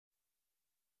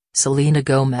Selena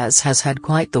Gomez has had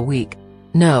quite the week.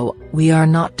 No, we are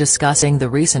not discussing the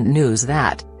recent news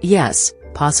that, yes,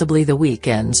 possibly the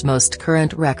weekend's most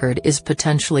current record is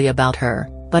potentially about her,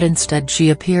 but instead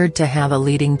she appeared to have a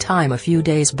leading time a few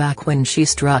days back when she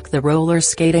struck the roller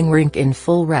skating rink in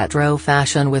full retro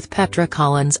fashion with Petra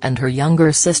Collins and her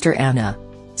younger sister Anna.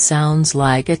 Sounds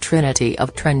like a trinity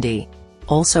of trendy.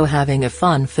 Also having a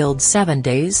fun-filled 7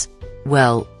 days?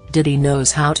 Well, Diddy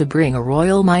knows how to bring a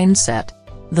royal mindset.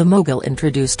 The mogul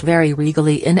introduced very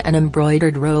regally in an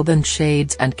embroidered robe and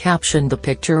shades and captioned the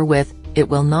picture with, "It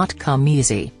will not come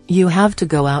easy, you have to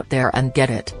go out there and get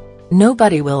it.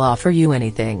 Nobody will offer you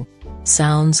anything."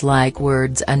 Sounds like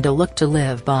words and a look to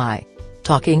live by.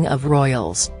 Talking of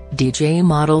royals, DJ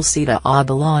model Sita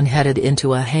Abalon headed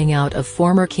into a hangout of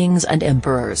former kings and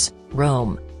emperors,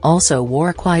 Rome, also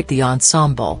wore quite the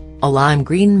ensemble, a lime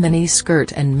green mini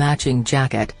skirt and matching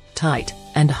jacket, tight,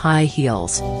 and high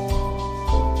heels.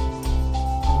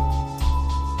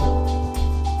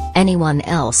 Anyone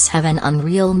else have an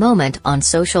unreal moment on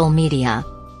social media?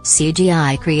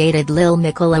 CGI created Lil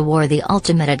Miquela wore the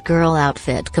ultimate girl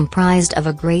outfit comprised of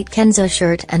a great Kenzo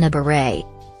shirt and a beret.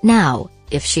 Now,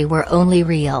 if she were only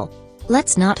real.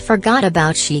 Let's not forget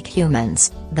about chic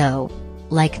humans, though.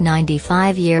 Like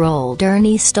 95-year-old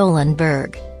Ernie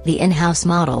Stollenberg, the in-house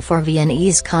model for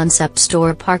Viennese concept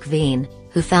store Park Wien,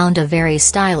 who found a very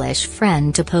stylish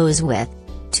friend to pose with.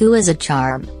 Two is a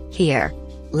charm, here.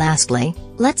 Lastly,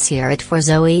 let's hear it for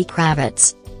Zoe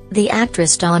Kravitz. The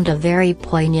actress donned a very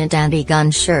poignant anti-gun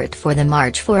shirt for the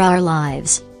March for Our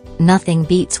Lives. Nothing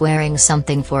beats wearing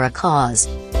something for a cause.